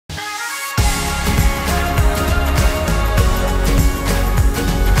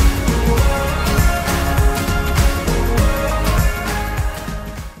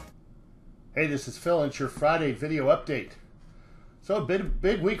Hey, this is Phil, and it's your Friday video update. So a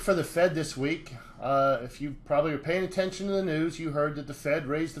big week for the Fed this week. If you probably are paying attention to the news, you heard that the Fed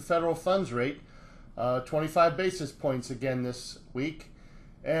raised the federal funds rate 25 basis points again this week.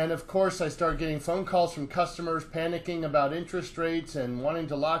 And of course, I started getting phone calls from customers panicking about interest rates and wanting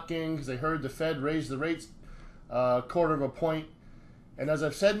to lock in because they heard the Fed raise the rates quarter of a point. And as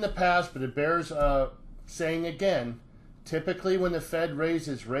I've said in the past, but it bears saying again, typically when the Fed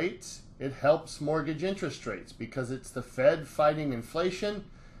raises rates, it helps mortgage interest rates because it's the Fed fighting inflation,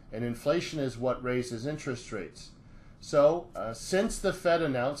 and inflation is what raises interest rates. So since the Fed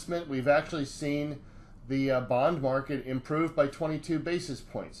announcement, we've actually seen the bond market improve by 22 basis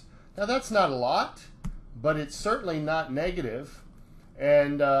points. Now that's not a lot, but it's certainly not negative.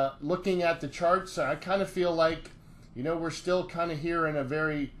 And looking at the charts, I kind of feel like, we're still kind of here in a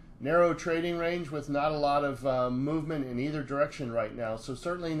very narrow trading range with not a lot of movement in either direction right now. So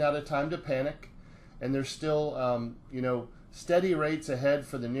certainly not a time to panic. And there's still, steady rates ahead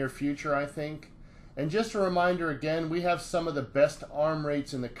for the near future, I think. And just a reminder again, we have some of the best ARM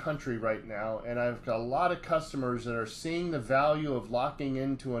rates in the country right now. And I've got a lot of customers that are seeing the value of locking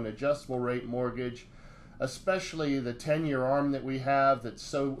into an adjustable rate mortgage, especially the 10-year ARM that we have that's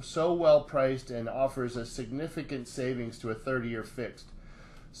so well priced and offers a significant savings to a 30-year fixed.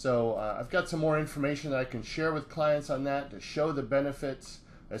 So I've got some more information that I can share with clients on that to show the benefits,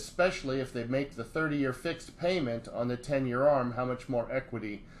 especially if they make the 30-year fixed payment on the 10-year ARM, how much more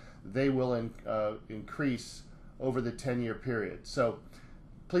equity they will increase over the 10-year period. So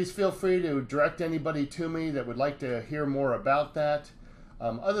please feel free to direct anybody to me that would like to hear more about that.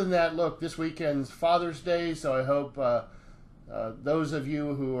 Other than that, look, this weekend's Father's Day, so I hope those of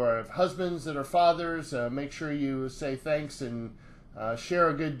you who have husbands that are fathers, make sure you say thanks and share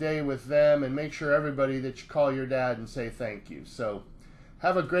a good day with them, and make sure everybody that you call your dad and say thank you. So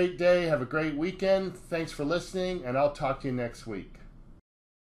have a great day, have a great weekend. Thanks for listening, and I'll talk to you next week.